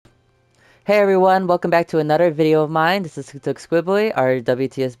Hey everyone, welcome back to another video of mine. This is Took Squidboy, or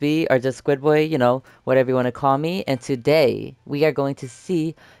WTSB, or just Squidboy, whatever you want to call me. And today, we are going to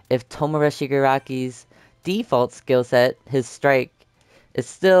see if Tomura Shigaraki's default skill set, his strike, is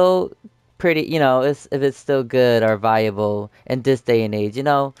still pretty, if it's still good or viable in this day and age.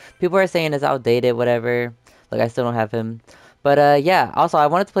 People are saying it's outdated, whatever. Like, I still don't have him. But, yeah. Also, I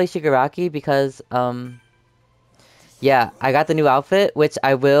wanted to play Shigaraki because, yeah, I got the new outfit, which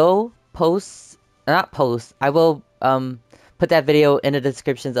I will post, not post, I will put that video in the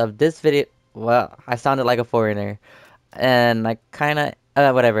descriptions of this video. Well, I sounded like a foreigner, and I kind of,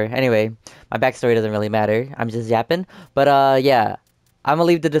 whatever. Anyway, my backstory doesn't really matter. I'm just yapping. But yeah, I'm gonna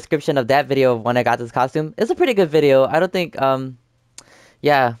leave the description of that video of when I got this costume. It's a pretty good video. I don't think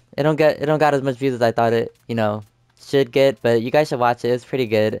yeah, it don't got as much views as I thought it, should get, but you guys should watch it. It's pretty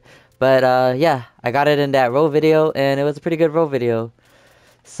good. But yeah, I got it in that row video, and it was a pretty good row video.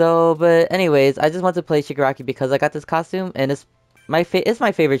 So, but anyways, I just want to play Shigaraki because I got this costume, and it's my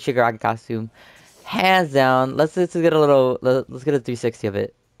favorite Shigaraki costume, hands down. Let's get a little let's get a 360 of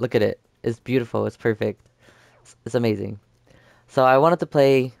it. Look at it. It's beautiful. It's perfect. It's amazing. So I wanted to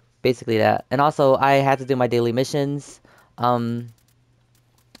play basically that, and also I had to do my daily missions. Um,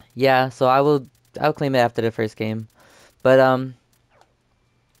 yeah, so I'll claim it after the first game. But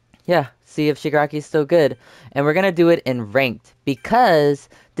yeah, see if Shigaraki's still good. And we're gonna do it in ranked because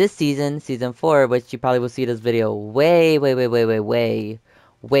this season, season 4, which you probably will see this video way later.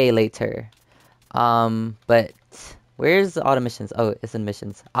 But where's all the missions? Oh, it's in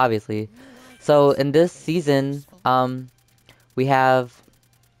missions, obviously. So in this season, we have,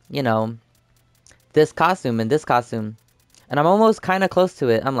 you know, this costume and this costume. And I'm almost kind of close to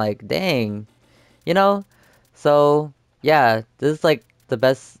it. I'm like, dang, you know? So, yeah, this is like the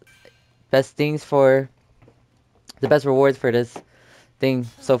best things for the best rewards for this thing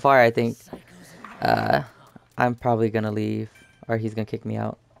so far, I think. I'm probably gonna leave, or he's gonna kick me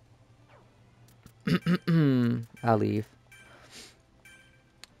out. I'll leave.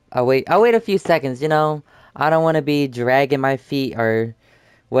 I'll wait a few seconds, I don't want to be dragging my feet or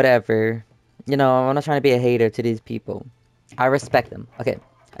whatever. I'm not trying to be a hater to these people. I respect them. Okay,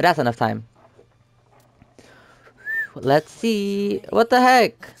 that's enough time. Let's see. What the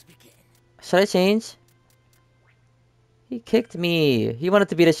heck? Should I change? He kicked me. He wanted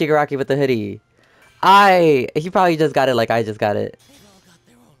to beat a Shigaraki with the hoodie. He probably just got it like I just got it.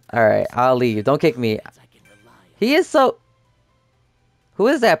 Alright, I'll leave. Don't kick me. He is so... Who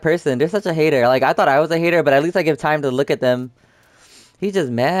is that person? They're such a hater. Like, I thought I was a hater, but at least I give time to look at them. He's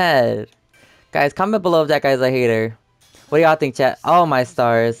just mad. Guys, comment below if that guy's a hater. What do y'all think, chat? Oh, my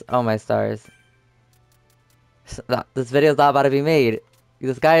stars. Oh, my stars. This video's not about to be made.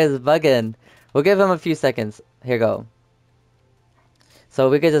 This guy is bugging. We'll give him a few seconds. Here go. So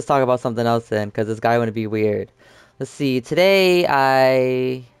we could just talk about something else then, because this guy wouldn't be weird. Let's see.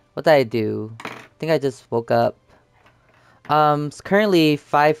 Today, what did I do? I think I just woke up. It's currently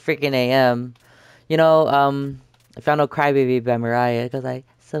 5 freaking a.m. I found no Crybaby by Mariah. It goes like,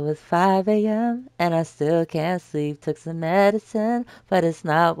 so it's 5 a.m. and I still can't sleep. Took some medicine, but it's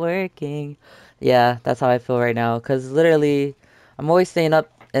not working. Yeah, that's how I feel right now. Because literally, I'm always staying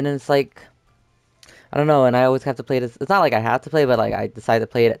up, and then it's like, I don't know, and I always have to play this. It's not like I have to play, but like I decide to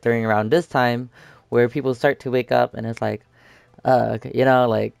play it during around this time where people start to wake up, and it's like,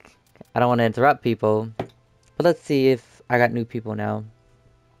 like, I don't want to interrupt people. But let's see if I got new people now.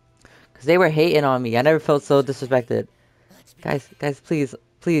 Because they were hating on me. I never felt so disrespected. Guys, please.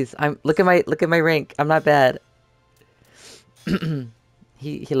 Look at my rank. I'm not bad.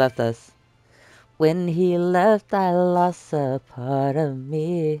 He left us. When he left, I lost a part of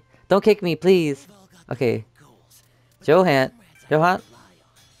me. Don't kick me, please. Okay. Johan. Oh,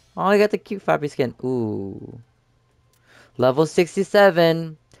 I got the cute Froppy skin. Ooh. Level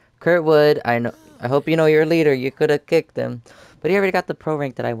 67. Kurtwood. I hope you know your leader. You could have kicked him. But he already got the pro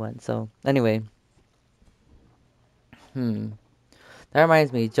rank that I won. So, anyway. That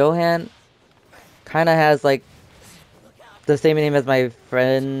reminds me. Johan kind of has, like, the same name as my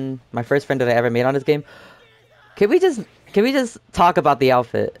first friend that I ever made on this game. Can we just talk about the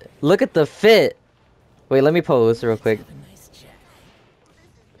outfit? Look at the fit. Wait, let me pose real quick.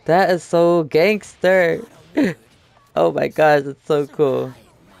 That is so gangster. Oh my gosh, it's so cool.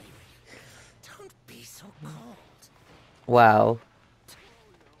 Wow.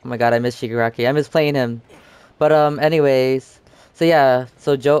 Oh my god, I miss Shigaraki. I miss playing him. But anyways. So yeah,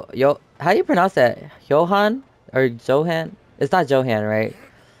 so how do you pronounce that? Johan or Johan? It's not Johan, right?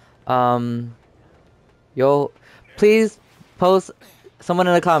 Please post someone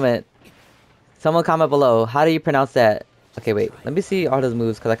in a comment. Someone comment below. How do you pronounce that? Okay, wait. Let me see all those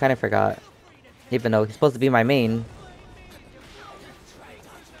moves because I kind of forgot. Even though he's supposed to be my main.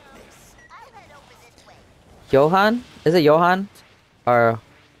 Johan? Is it Johan? Or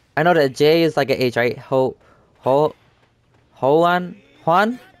I know that J is like an H, right? Juan?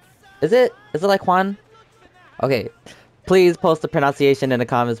 Juan? Is it? Is it like Juan? Okay. Please post the pronunciation in the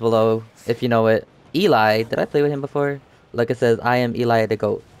comments below if you know it. Eli. Did I play with him before? Look, it says, I am Eli the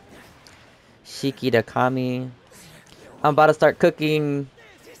Goat. Shiki the Kami. I'm about to start cooking.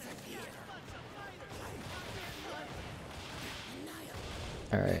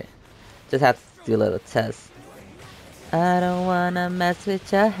 Alright. Just have to do a little test. I don't wanna mess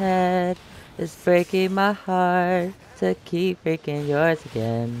with your head. It's breaking my heart to keep breaking yours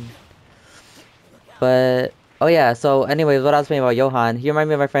again. But oh yeah, so anyways, what I was saying about Johan, he reminded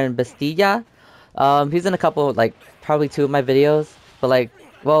me of my friend Bastilla. He's in a couple, like probably 2 of my videos, but like,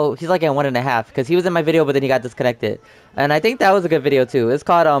 well, he's like in 1.5 because he was in my video, but then he got disconnected. And I think that was a good video too. It's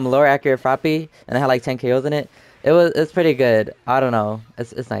called Lower Accurate Froppy, and it had like 10 KOs in it. It's pretty good. I don't know,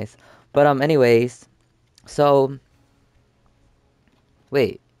 it's nice. But anyways, so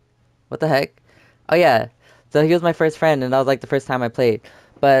wait, what the heck? Oh yeah, so he was my first friend, and that was like the first time I played.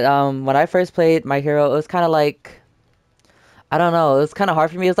 But when I first played My Hero, it was kind of like, I don't know, it was kind of hard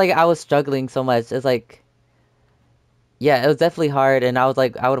for me. It was like I was struggling so much. It's like, yeah, it was definitely hard, and I was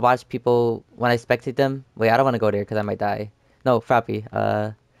like, I would watch people when I spectate them. Wait, I don't want to go there because I might die. No, Froppy.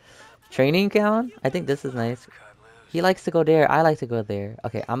 Training ground? I think this is nice. He likes to go there. I like to go there.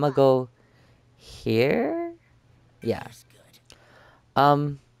 Okay, I'm gonna go here. Yeah.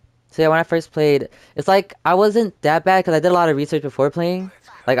 So yeah, when I first played, it's like I wasn't that bad because I did a lot of research before playing.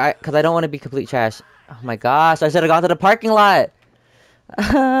 Like because I don't want to be complete trash. Oh my gosh, I should have gone to the parking lot.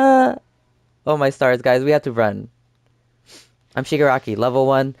 Oh my stars, guys, we have to run. I'm Shigaraki, level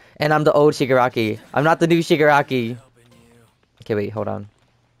 1, and I'm the old Shigaraki. I'm not the new Shigaraki. Okay, wait, hold on.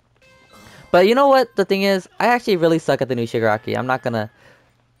 But you know what the thing is? I actually really suck at the new Shigaraki. I'm not gonna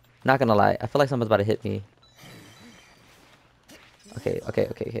lie. I feel like someone's about to hit me. Okay.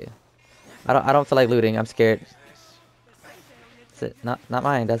 I don't feel like looting. I'm scared. That's it. Not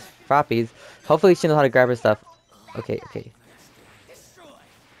mine. That's Froppy's. Hopefully she knows how to grab her stuff. Okay.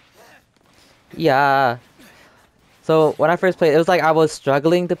 Yeah. So when I first played, it was like I was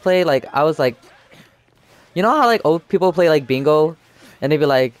struggling to play. Like I was like, you know how like old people play like bingo, and they'd be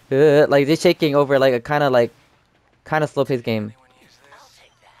like they're shaking over like a kind of slow paced game.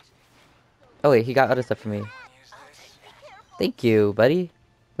 Oh wait, he got other stuff for me. Thank you, buddy.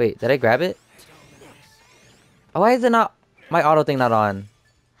 Wait, did I grab it? Oh, why is it not my auto thing not on?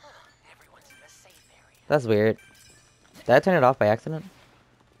 That's weird. Did I turn it off by accident?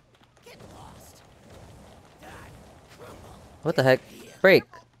 What the heck? Break.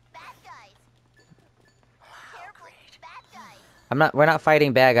 We're not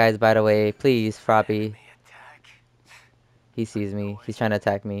fighting bad guys, by the way. Please, Froppy. He sees me. He's trying to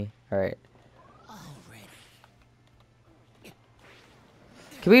attack me. Alright.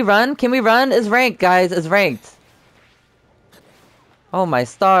 Can we run? Can we run? It's ranked, guys. It's ranked. Oh my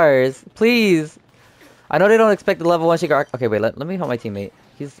stars. Please. I know they don't expect the level 1 Shigaraki. Okay, wait. Let me help my teammate.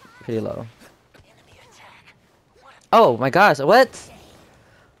 He's pretty low. Oh my gosh. What?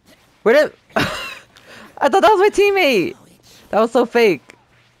 Where did... I thought that was my teammate. That was so fake.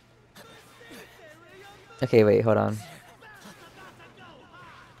 Okay, wait. Hold on.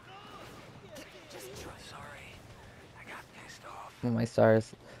 Oh my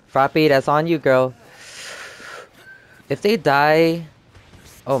stars. Froppy, that's on you, girl. If they die...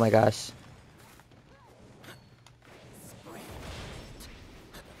 Oh my gosh.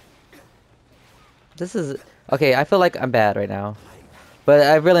 This is... Okay, I feel like I'm bad right now. But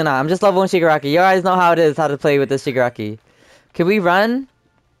I'm really not. I'm just level 1 Shigaraki. You guys know how it is, how to play with this Shigaraki. Can we run?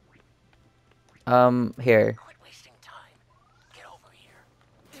 Here.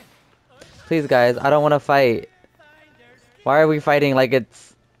 Please, guys. I don't want to fight. Why are we fighting like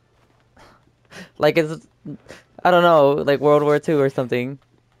it's... Like it's... I don't know. Like World War II or something.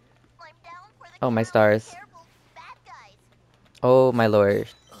 Oh, my stars. Oh, my lord.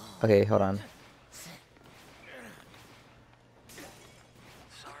 Okay, hold on.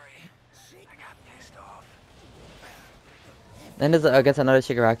 Then there's against another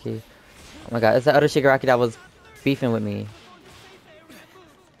Shigaraki. Oh my god, it's the other Shigaraki that was beefing with me.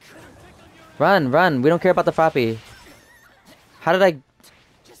 Run, run! We don't care about the Froppy. How did I...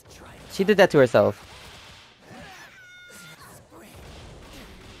 She did that to herself.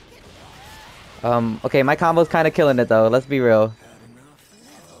 Okay, my combo's kind of killing it though. Let's be real.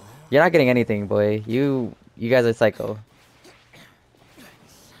 You're not getting anything, boy. You guys are psycho.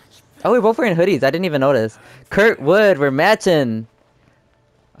 Oh, we're both wearing hoodies. I didn't even notice. Kurt Wood, we're matching.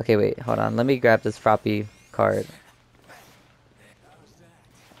 Okay, wait, hold on. Let me grab this Froppy card.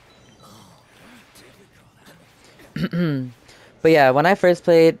 But yeah, when I first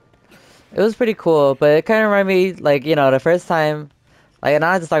played, it was pretty cool, but it kind of reminded me, like, you know, the first time, like, and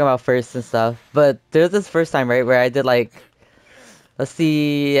I'm not just talking about firsts and stuff, but there was this first time, right, where I did, like, let's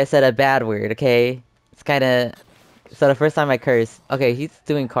see, I said a bad word, okay? It's kind of, so the first time I cursed, okay, he's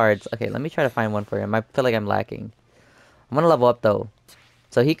doing cards. Okay, let me try to find one for him. I feel like I'm lacking. I'm gonna level up, though.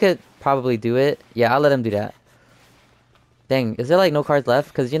 So he could probably do it. Yeah, I'll let him do that. Dang, is there, like, no cards left?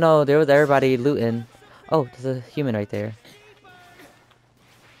 Because, you know, there was everybody looting. Oh, there's a human right there.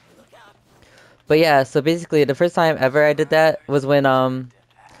 But yeah, so basically the first time ever I did that was when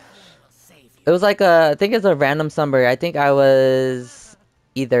it was like I think it's a random number. I think I was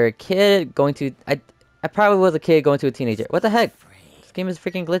either a kid going to I probably was a kid going to a teenager. What the heck? This game is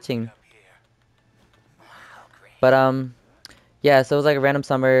freaking glitching. But yeah, so it was like a random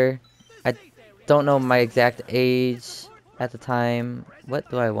summer. I don't know my exact age at the time. What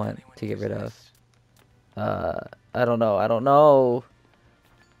do I want to get rid of? I don't know. I don't know.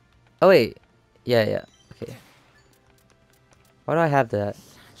 Oh wait. Yeah, yeah. Okay. Why do I have that?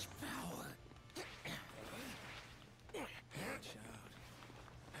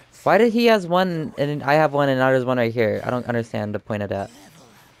 Why did he has one and I have one and now there's one right here? I don't understand the point of that.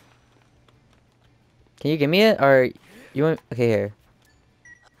 Can you give me it or you want? Okay, here.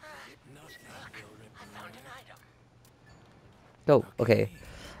 Go. Okay.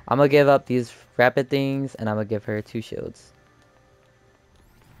 I'm gonna give up these rapid things and I'm gonna give her 2 shields.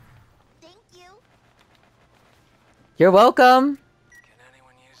 Thank you. You're welcome. Can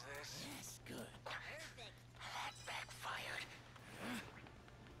anyone use this? Yes, good. Perfect. That backfired.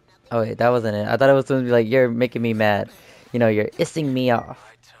 Oh wait, that wasn't it. I thought it was gonna be like you're making me mad. You know, you're issing me off.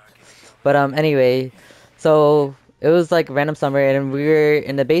 My target. But anyway, so it was like random summer and we were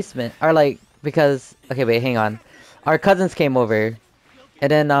in the basement. Or like because okay, wait, hang on. Our cousins came over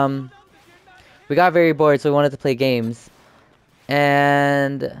and then we got very bored so we wanted to play games.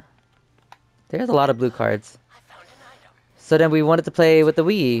 And there's a lot of blue cards. I found an item. So then we wanted to play with the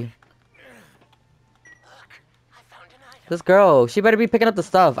Wii. Look, I found an item. This girl, she better be picking up the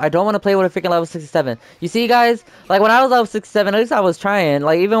stuff. I don't want to play with a freaking level 67. You see, guys? Like, when I was level 67, at least I was trying.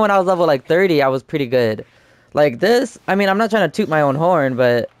 Like, even when I was level, like, 30, I was pretty good. Like, this, I mean, I'm not trying to toot my own horn,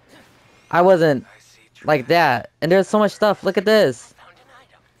 but I wasn't I see like that. And there's so much stuff. Look at this. found an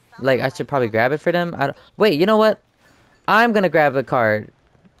item. Like, I should probably grab it for them. I don't... Wait, you know what? I'm gonna grab a card.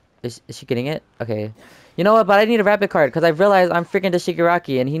 Is she getting it? Okay. You know what? But I need a rapid card because I realized I'm freaking the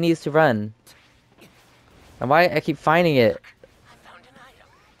Shigaraki and he needs to run. And why I keep finding it? I found an item.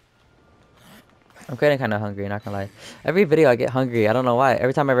 I'm getting kind of hungry, not gonna lie. Every video I get hungry. I don't know why.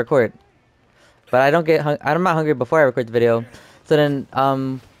 Every time I record. But I don't get I'm not hungry before I record the video. So then,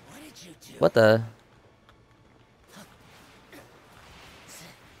 What did you do? what the?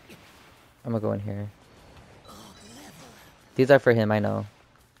 I'm gonna go in here. These are for him, I know.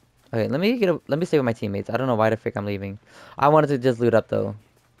 Okay, let me stay with my teammates. I don't know why the frick I'm leaving. I wanted to just loot up though.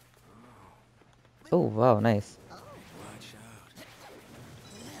 Oh, wow, nice. Watch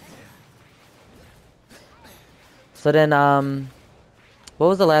out. So then, what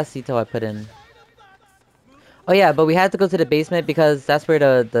was the last detail I put in? Oh yeah, but we had to go to the basement because that's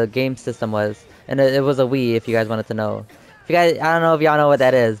where the game system was. And it was a Wii, if you guys wanted to know. If you guys, I don't know if y'all know what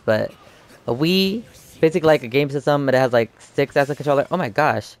that is, but a Wii, basically like a game system, and it has like sticks as a controller. Oh my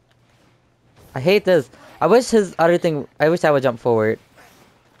gosh. I hate this. I wish his other thing, I wish I would jump forward.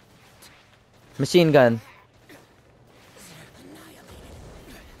 Machine gun.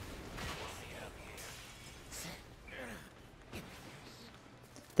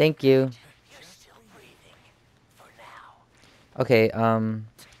 Thank you. You're still breathing. For now. Okay,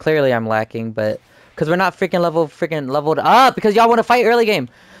 clearly I'm lacking, but because we're not freaking leveled up because y'all want to fight early game.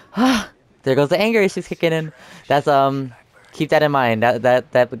 There goes the anger issues kicking in. That's keep that in mind.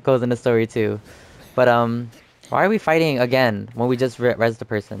 That goes in the story too. But why are we fighting again when we just res the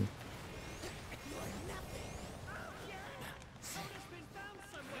person?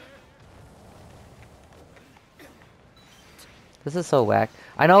 This is so whack.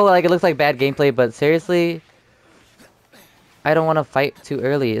 I know like it looks like bad gameplay, but seriously, I don't want to fight too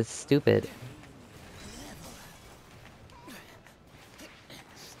early. It's stupid.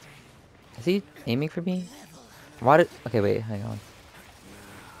 Is he aiming for me? Why did... Okay, wait, hang on.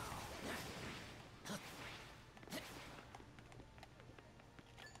 Look,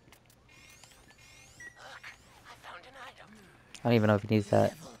 I found an item. I don't even know if he needs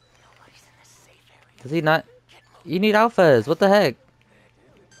that. Nobody's in this safe area. Does he not? Get moving. You need alphas. What the heck?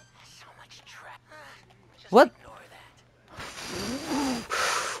 There's so much trap. Just What? ignore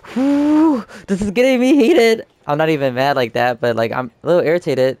that. Whew, this is getting me heated. I'm not even mad like that, but like I'm a little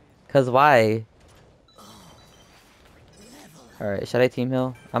irritated. Cause why? Alright, should I team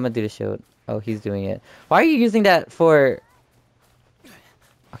heal? I'm gonna do the shield. Oh, he's doing it. Why are you using that for...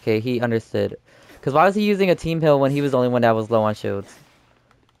 Okay, he understood. Cause why was he using a team heal when he was the only one that was low on shields?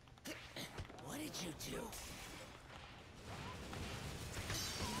 What did you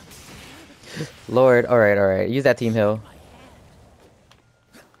do? Lord, alright. Use that team heal.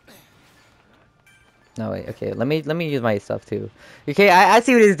 No wait, okay, let me use my stuff too. Okay, I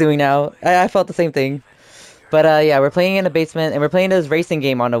see what he's doing now. I felt the same thing. But yeah, we're playing in the basement and we're playing this racing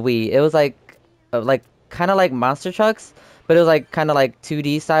game on a Wii. It was like kind of like Monster Trucks, but it was like kind of like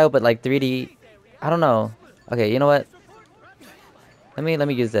 2D style, but like 3D. I don't know. Okay, you know what? Let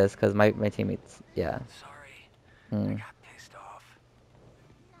me use this because my teammates. Yeah. Sorry. Hmm. I got pissed off.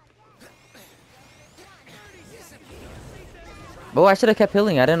 Oh, I should have kept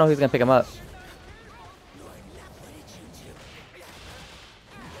healing. I didn't know he was gonna pick him up.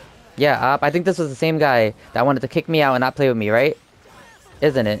 Yeah, I think this was the same guy that wanted to kick me out and not play with me, right?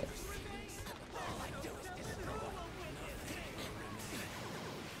 Isn't it?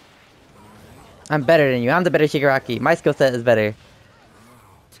 I'm better than you. I'm the better Shigaraki. My skill set is better.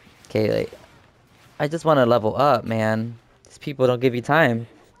 Okay, like, I just want to level up, man. These people don't give you time.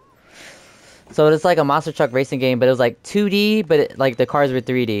 So it's like a monster truck racing game, but it was like 2D, but like the cars were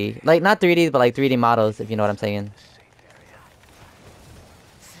 3D. Like, not 3D, but like 3D models, if you know what I'm saying.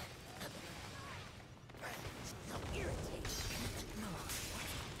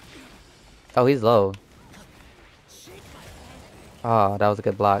 Oh, he's low. Oh, that was a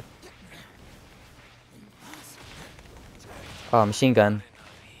good block. Oh, machine gun.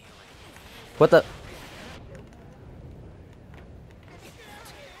 What the?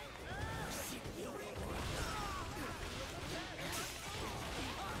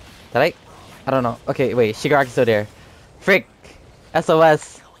 Did I? I don't know. Okay, wait. Shigaraki's still there. Frick.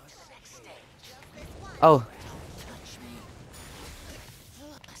 SOS. Oh.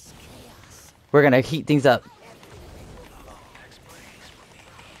 We're gonna heat things up.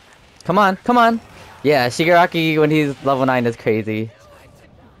 Come on, come on. Yeah, Shigaraki when he's level 9 is crazy.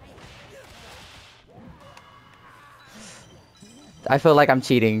 I feel like I'm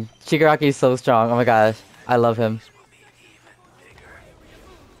cheating. Shigaraki is so strong. Oh my gosh. I love him.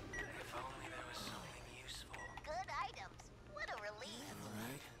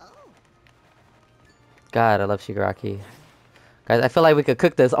 God, I love Shigaraki. Guys, I feel like we could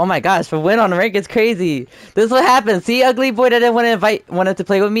cook this. Oh my gosh, for win on rank, it's crazy. This is what happens. See, ugly boy that didn't want to wanted to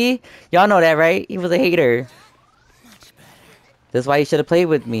play with me? Y'all know that, right? He was a hater. That's why he should have played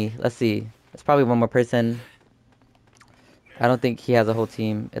with me. Let's see. There's probably one more person. I don't think he has a whole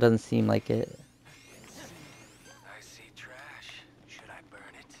team. It doesn't seem like it. I see trash. Should I burn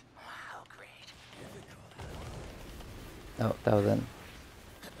it? Wow, great. Oh, that wasn't.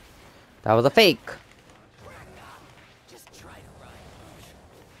 That was a fake. Just try to run.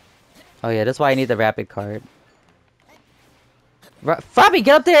 Oh yeah, that's why I need the rapid card. Froppy,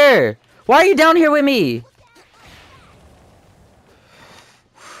 get up there! Why are you down here with me?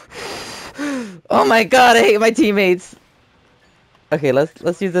 Oh my god, I hate my teammates. Okay,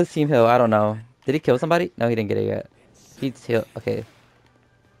 let's use this team heal. I don't know. Did he kill somebody? No, he didn't get it yet. He's heal. Okay.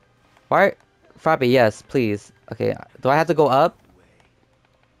 Why? Froppy, yes, please. Okay, do I have to go up?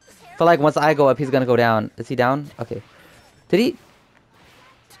 I feel like once I go up, he's gonna go down. Is he down? Okay. Did he?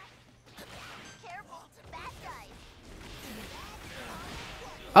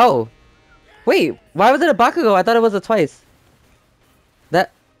 Oh. Wait, why was it a Bakugo? I thought it was a twice.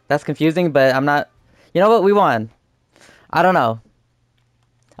 That's confusing, but I'm not... You know what? We won. I don't know.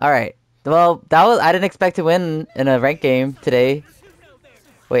 Alright. Well, I didn't expect to win in a ranked game today.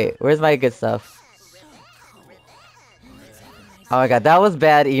 Wait, where's my good stuff? Oh my god, that was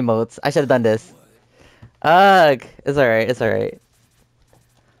bad emotes. I should have done this. Ugh. It's alright, it's alright.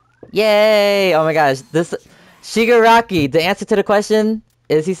 Yay! Oh my gosh, this... Shigaraki, the answer to the question,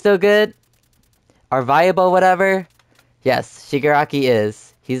 is he still good? Or viable, whatever? Yes, Shigaraki is.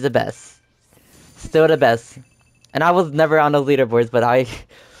 He's the best. Still the best. And I was never on those leaderboards, but I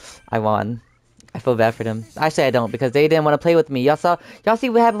won. I feel bad for them. Actually, I don't, because they didn't want to play with me. Y'all see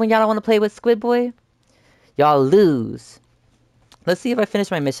what happened when y'all don't want to play with Squid Boy? Y'all lose. Let's see if I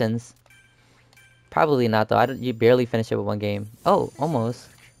finish my missions. Probably not, though. You barely finish it with one game. Oh, almost.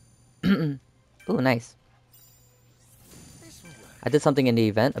 Ooh, nice. I did something in the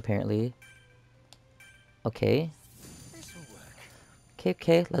event, apparently. Okay.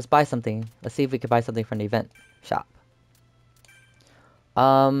 Okay, let's buy something. Let's see if we can buy something from the event shop.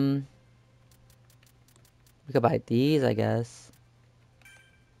 We could buy these, I guess.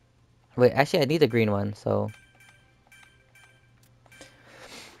 Wait, actually, I need the green one, so.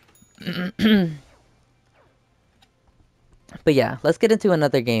 But yeah, let's get into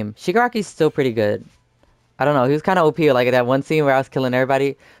another game. Shigaraki's still pretty good. I don't know, he was kind of OP, like that one scene where I was killing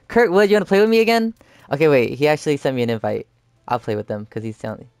everybody. Kurt, what, you want to play with me again? Okay, wait, he actually sent me an invite. I'll play with them, because he's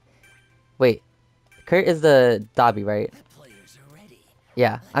telling me. Wait, Kurt is the Dobby, right?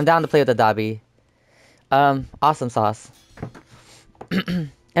 Yeah, I'm down to play with the Dobby. Awesome sauce.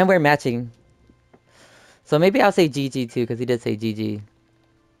 And we're matching. So maybe I'll say GG too, because he did say GG.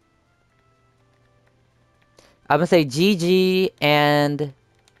 I'm gonna say GG and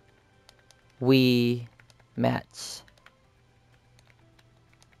we match.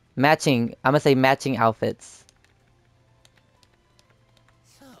 Matching. I'm gonna say matching outfits.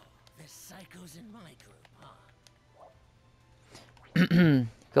 So, this psycho's in my group, huh?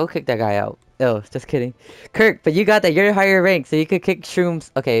 Go kick that guy out. Oh, just kidding. Kirk, but you got that. You're higher rank, so you could kick Shrooms.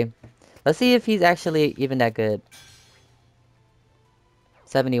 Okay. Let's see if he's actually even that good.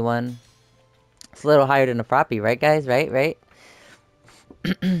 71. It's a little higher than a Froppy, right, guys? Right?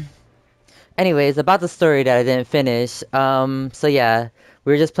 Anyways, about the story that I didn't finish. So yeah,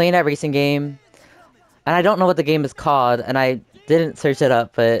 we were just playing that racing game. And I don't know what the game is called, and I didn't search it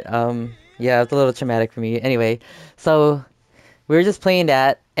up, but, yeah, it's a little traumatic for me. Anyway, so we were just playing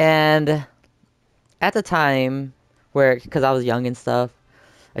that, and at the time, because I was young and stuff,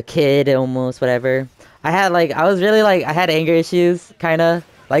 a kid almost, whatever, I was really, I had anger issues, kind of.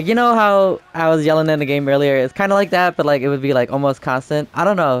 Like, you know how I was yelling in the game earlier? It's kind of like that, but, it would be, almost constant. I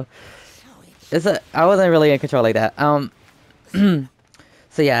don't know. I wasn't really in control like that.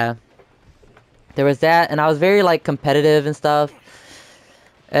 So yeah. There was that, and I was very, competitive and stuff.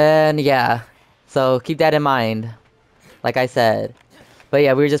 And, yeah. So, keep that in mind. Like I said. But,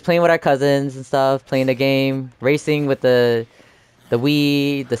 yeah, we were just playing with our cousins and stuff. Playing the game. Racing with the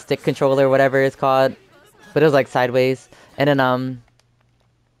Wii, the stick controller, whatever it's called. But it was, sideways. And then,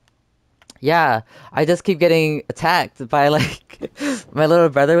 yeah. I just keep getting attacked by, my little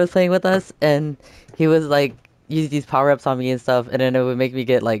brother was playing with us. And he was, use these power-ups on me and stuff. And then it would make me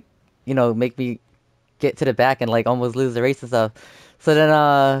get, make me get to the back and almost lose the race and stuff. So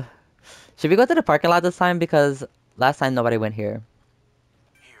then should we go to the parking lot this time, because last time nobody went here.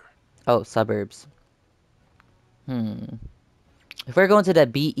 Oh, suburbs. If we're going to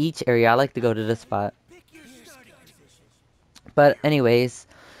that beach area, I like to go to this spot. But anyways,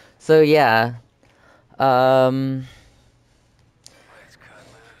 so yeah. Okay,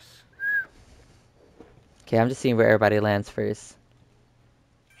 I'm just seeing where everybody lands first.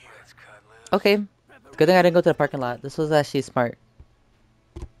 Okay. Good thing I didn't go to the parking lot. This was actually smart.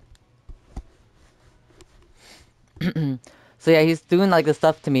 So yeah, he's doing the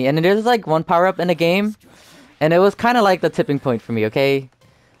stuff to me, and there's one power up in the game, and it was kind of the tipping point for me. Okay,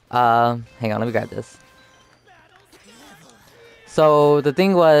 hang on, let me grab this. So the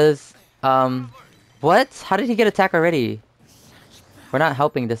thing was, what? How did he get attacked already? We're not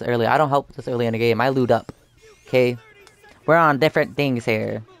helping this early. I don't help this early in the game. I loot up. Okay, we're on different things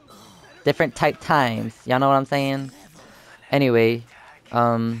here, different type times. Y'all know what I'm saying? Anyway,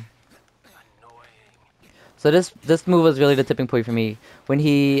 so this move was really the tipping point for me. When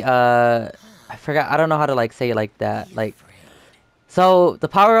he I forgot, I don't know how to say it like that. So the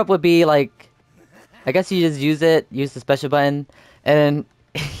power up would be I guess you just use the special button, and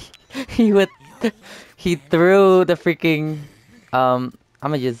he would he threw the freaking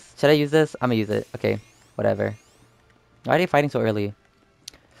should I use this? I'm gonna use it. Okay, whatever. Why are they fighting so early?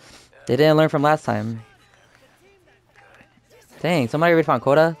 They didn't learn from last time. Dang, somebody already found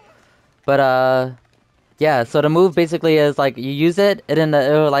quota. But yeah, so the move basically is you use it, and then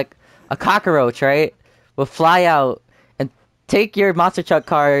it will, a cockroach, right, will fly out and take your monster truck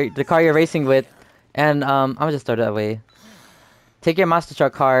car, the car you're racing with, and I'm gonna just throw it that way. Take your monster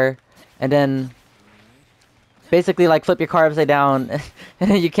truck car, and then basically flip your car upside down, and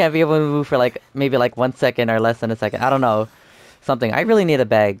then you can't be able to move for maybe 1 second or less than a second. I don't know, something. I really need a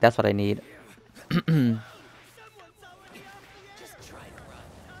bag. That's what I need.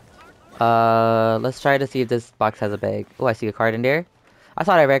 Let's try to see if this box has a bag. Oh, I see a card in there. I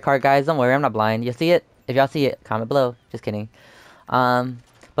saw that red card, guys. Don't worry, I'm not blind. You see it? If y'all see it, comment below. Just kidding. But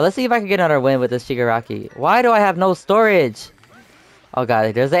let's see if I can get another win with this Shigaraki. Why do I have no storage? Oh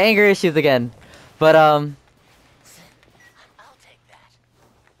god, there's the anger issues again. But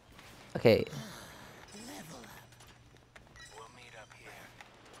okay.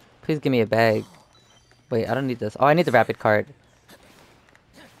 Please give me a bag. Wait, I don't need this. Oh, I need the rapid card.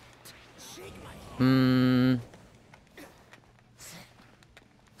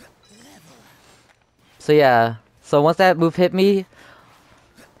 So yeah. So once that move hit me,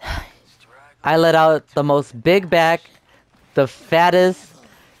 I let out the most big back, the fattest,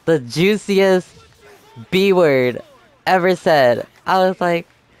 the juiciest B word ever said. I was like,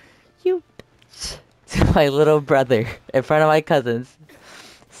 you bitch, to my little brother in front of my cousins.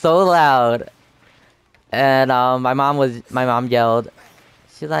 So loud. And my mom yelled.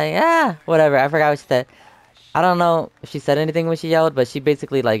 She's like, ah, whatever. I forgot what she said. I don't know if she said anything when she yelled, but she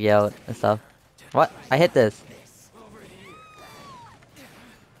basically like yelled and stuff. What? I hit this.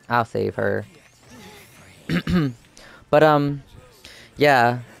 I'll save her. But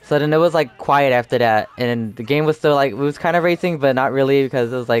yeah. So then it was like quiet after that, and the game was still like it was kind of racing, but not really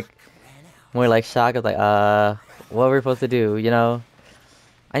because it was like more like shock. I was like, what were we supposed to do? You know?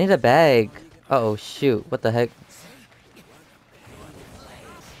 I need a bag. Uh oh, shoot! What the heck?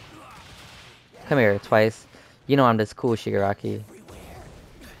 Come here, twice. You know I'm this cool, Shigaraki.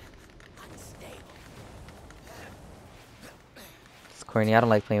 It's corny. I don't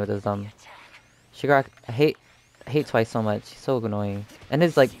like playing with this Shigaraki. I hate Twice so much. He's so annoying, and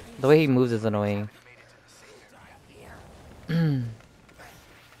his like the way he moves is annoying. Where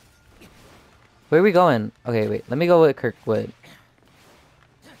are we going? Okay, wait. Let me go with Kirkwood.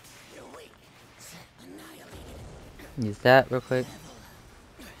 Use that real quick.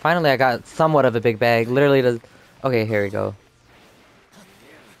 Finally, I got somewhat of a big bag. Literally, does. Okay, here we go.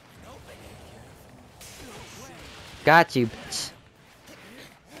 Got you, bitch.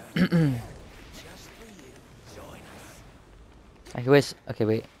 I wish. Okay,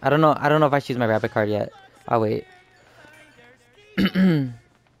 wait. I don't know. I don't know if I choose my rapid card yet. I'll wait. Are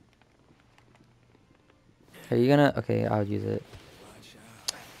you gonna? Okay, I'll use it.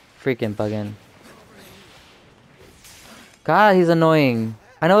 Freaking bugging. God, he's annoying.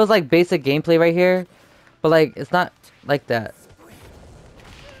 I know it's like basic gameplay right here, but like it's not like that.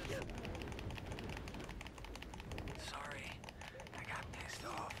 Sorry, I got pissed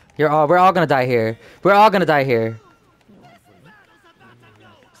off. We're all gonna die here. We're all gonna die here.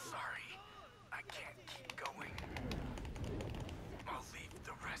 Sorry, I can't keep going. I'll leave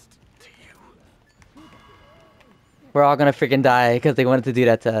the rest to you. We're all gonna freaking die because they wanted to do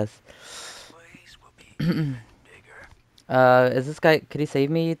that to us. Place will be even bigger. Is this guy? Could he save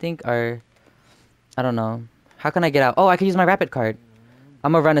me? You think? Or I don't know. How can I get out? Oh, I can use my rapid card.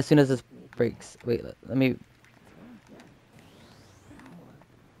 I'm gonna run as soon as this breaks. Wait, let me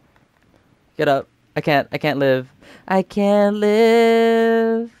get up. I can't live. I can't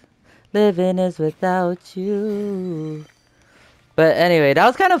live. Living is without you. But anyway, that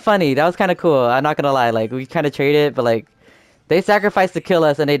was kind of funny. That was kind of cool. I'm not gonna lie. Like we kind of traded, but like they sacrificed to kill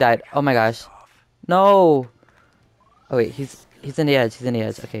us and they died. Oh my gosh. No. Oh wait, he's in the edge. He's in the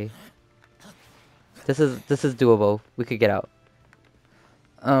edge. Okay. This is doable. We could get out.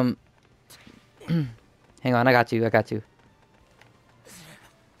 Hang on. I got you. I got you.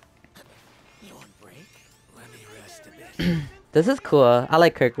 You want break? Let me rest a bit. This is cool. I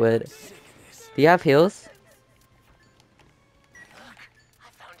like Kirkwood. Do you have heals? Look, I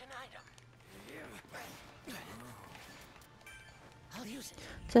found an item. I'll use it.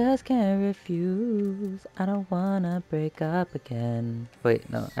 Just can't refuse. I don't wanna break up again. Wait,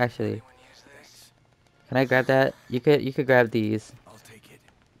 no, actually. Anyone use this? Can I grab that? You could grab these. I'll take it.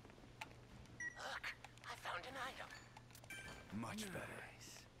 Look, I found an item. Much better.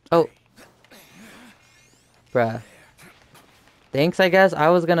 Oh. Bruh. Thanks, I guess. I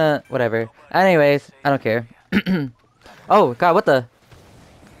was gonna... Whatever. Anyways, I don't care. Oh, God, what the...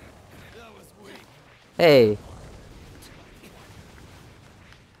 Hey.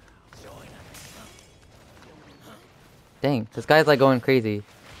 Dang, this guy's like going crazy.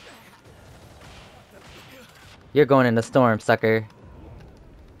 You're going in the storm, sucker.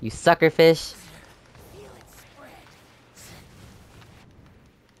 You sucker fish.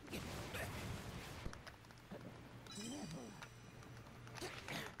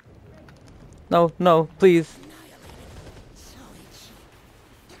 No, no, please.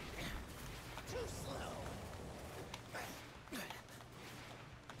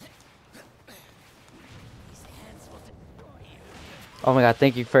 Oh my god,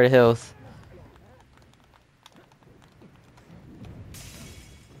 thank you for the hills.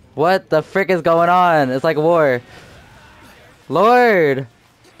 What the frick is going on? It's like war. Lord!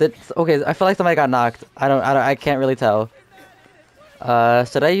 That's okay, I feel like somebody got knocked. I can't really tell.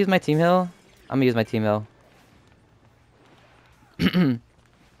 Should I use my team heal? I'm gonna use my team heal.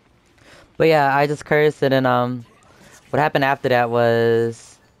 But yeah, I just cursed and then what happened after that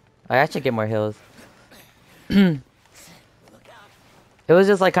was I actually get more heals. It was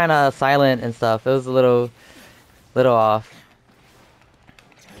just like kind of silent and stuff. It was a little off.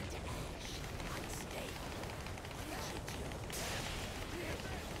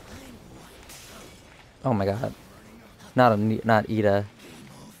 Oh my god. Not Ida.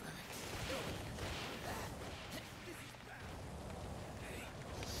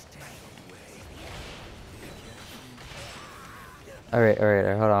 Alright,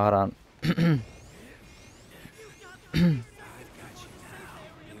 alright, hold on, hold on.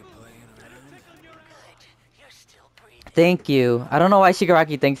 Thank you. I don't know why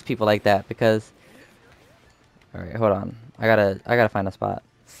Shigaraki thanks people like that, because... Alright, hold on. I gotta find a spot.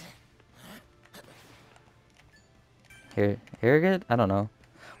 Here good? I don't know.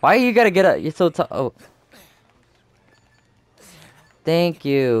 Why you gotta get up? You're so tall. Oh. Thank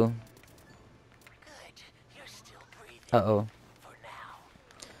you. Uh-oh.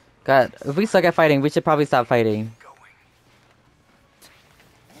 God, if we suck at fighting, we should probably stop fighting.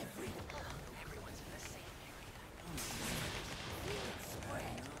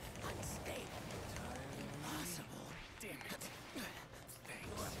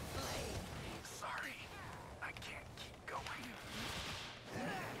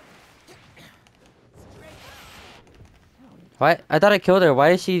 Why? I thought I killed her.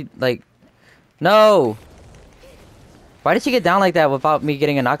 Why is she, like... No! Why did she get down like that without me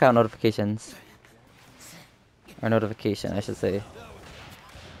getting a knockout notifications? Or notification, I should say.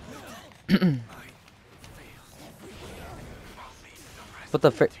 What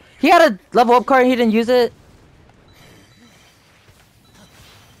the frick? He had a level up card and he didn't use it?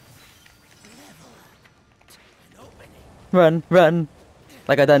 Run, run!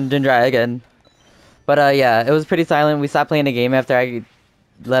 Like I didn't try again. But yeah, it was pretty silent. We stopped playing the game after I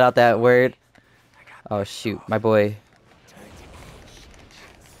let out that word. Oh shoot, my boy.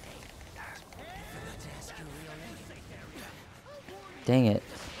 Dang it.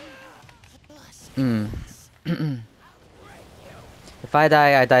 If I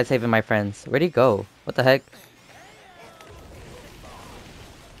die saving my friends. Where'd he go? What the heck?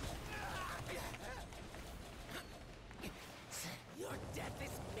 Your death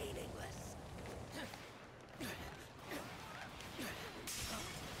is meaningless.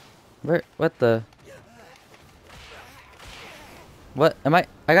 Where? What the? What? Am I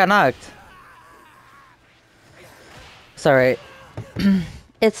got knocked. It's alright.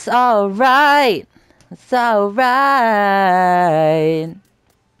 It's alright. It's alright.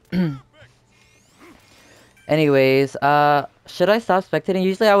 Anyways, should I stop spectating?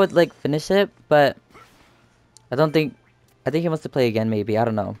 Usually I would like finish it, but I think he wants to play again, maybe. I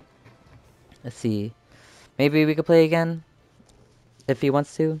don't know. Let's see. Maybe we could play again if he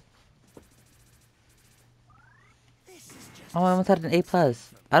wants to. Oh, I almost had an A+.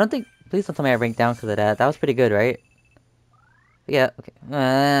 I don't think... Please don't tell me I ranked down because of that. That was pretty good, right? Yeah, okay.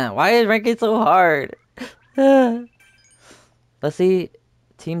 Why is ranking so hard? Let's see.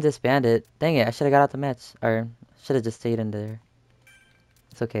 Team disbanded. Dang it, I should have got out the match. Or, should have just stayed in there.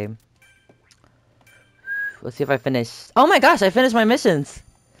 It's okay. Let's see if I finish. Oh my gosh, I finished my missions!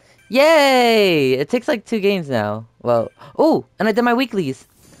 Yay! It takes like 2 games now. Well, oh! And I did my weeklies!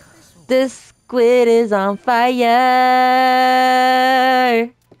 This squid is on fire!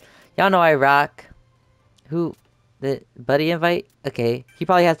 Y'all know I rock. Who? The buddy invite? Okay. He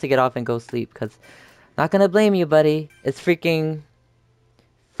probably has to get off and go sleep, because... Not gonna blame you, buddy. It's freaking...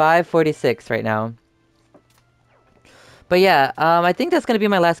 5:46 right now. But yeah, I think that's gonna be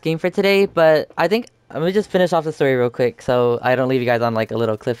my last game for today, but I think... Let me just finish off the story real quick, so I don't leave you guys on, like, a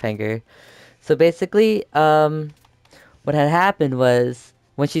little cliffhanger. So basically, what had happened was...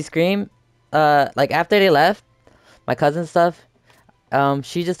 When she screamed, like, after they left, my cousin stuff,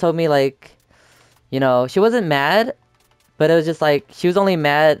 she just told me, like... You know, she wasn't mad, but it was just like, she was only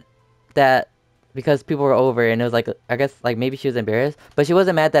mad that because people were over, and it was like, I guess, like, maybe she was embarrassed, but she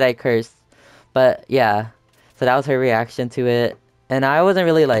wasn't mad that I cursed. But yeah, so that was her reaction to it. And I wasn't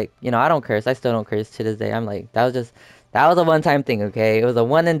really like, you know, I don't curse. I still don't curse to this day. I'm like, that was a one-time thing, okay? It was a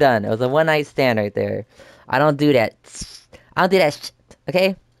one and done. It was a one-night stand right there. I don't do that. I don't do that shit,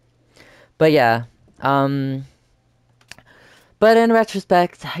 okay? But yeah, but in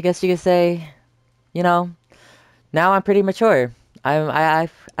retrospect, I guess you could say, you know, now I'm pretty mature.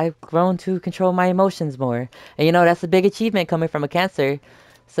 I've grown to control my emotions more. And you know, that's a big achievement coming from a Cancer.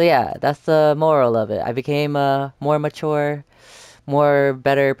 So yeah, that's the moral of it. I became a more mature, more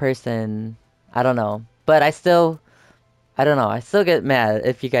better person. I don't know. But I don't know. I still get mad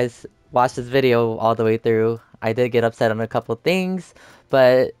if you guys watch this video all the way through. I did get upset on a couple things.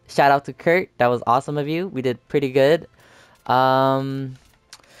 But shout out to Kurt. That was awesome of you. We did pretty good.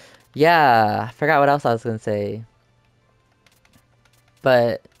 Yeah, I forgot what else I was gonna say.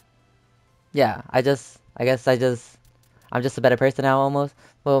 But yeah, I'm just a better person now almost.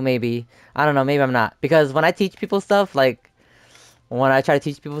 Well, maybe. I don't know, maybe I'm not. Because when I teach people stuff, like, when I try to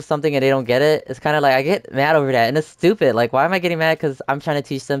teach people something and they don't get it, it's kind of like I get mad over that, and it's stupid. Like, why am I getting mad? Because I'm trying to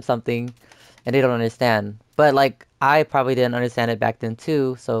teach them something, and they don't understand. But like, I probably didn't understand it back then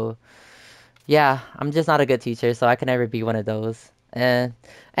too. So yeah, I'm just not a good teacher, so I can never be one of those. And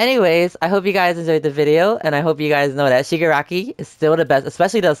anyways, I hope you guys enjoyed the video, and I hope you guys know that Shigaraki is still the best,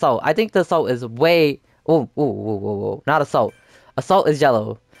 especially the assault. I think the assault is way. Oh, not assault. Assault is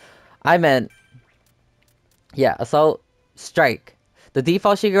yellow. I meant, yeah, assault, strike. The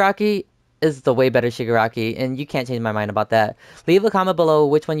default Shigaraki is the way better Shigaraki, and you can't change my mind about that. Leave a comment below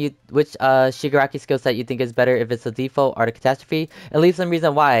which Shigaraki skill set you think is better, if it's the default or the catastrophe, and leave some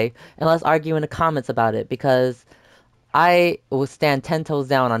reason why, and let's argue in the comments about it, because I will stand 10 toes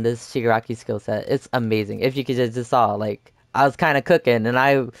down on this Shigaraki skill set. It's amazing. If you could just saw, like, I was kind of cooking, and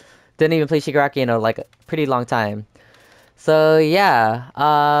I didn't even play Shigaraki in like a pretty long time. So yeah,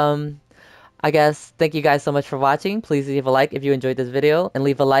 I guess thank you guys so much for watching. Please leave a like if you enjoyed this video, and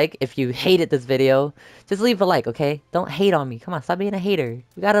leave a like if you hated this video. Just leave a like, okay? Don't hate on me. Come on, stop being a hater.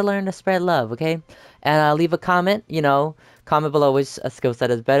 We gotta learn to spread love, okay? And leave a comment, comment below which skill set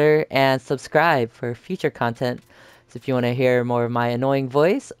is better, and subscribe for future content. So if you want to hear more of my annoying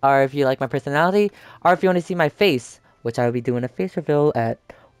voice, or if you like my personality, or if you want to see my face, which I will be doing a face reveal at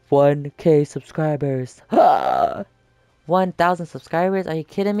 1K subscribers. 1,000 subscribers? Are you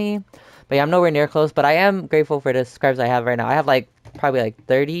kidding me? But yeah, I'm nowhere near close, but I am grateful for the subscribers I have right now. I have like probably like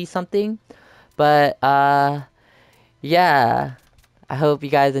 30 something. But yeah. I hope you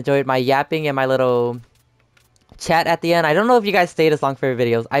guys enjoyed my yapping and my little chat at the end. I don't know if you guys stay this long for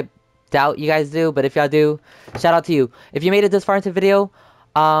videos. I doubt you guys do, but if y'all do, shout out to you. If you made it this far into the video,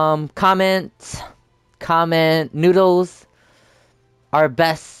 comment noodles are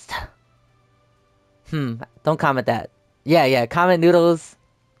best. Don't comment that. Yeah, comment noodles.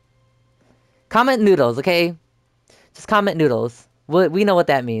 Comment noodles, okay? Just comment noodles. We know what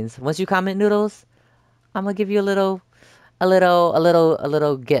that means. Once you comment noodles, I'm gonna give you a little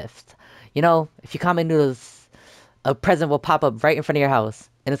gift. If you comment noodles, a present will pop up right in front of your house,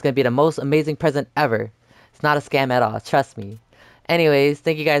 and it's gonna be the most amazing present ever. It's not a scam at all, trust me. Anyways,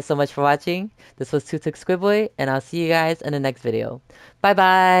 thank you guys so much for watching. This was Tutuk Squidboy, and I'll see you guys in the next video. Bye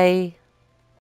bye!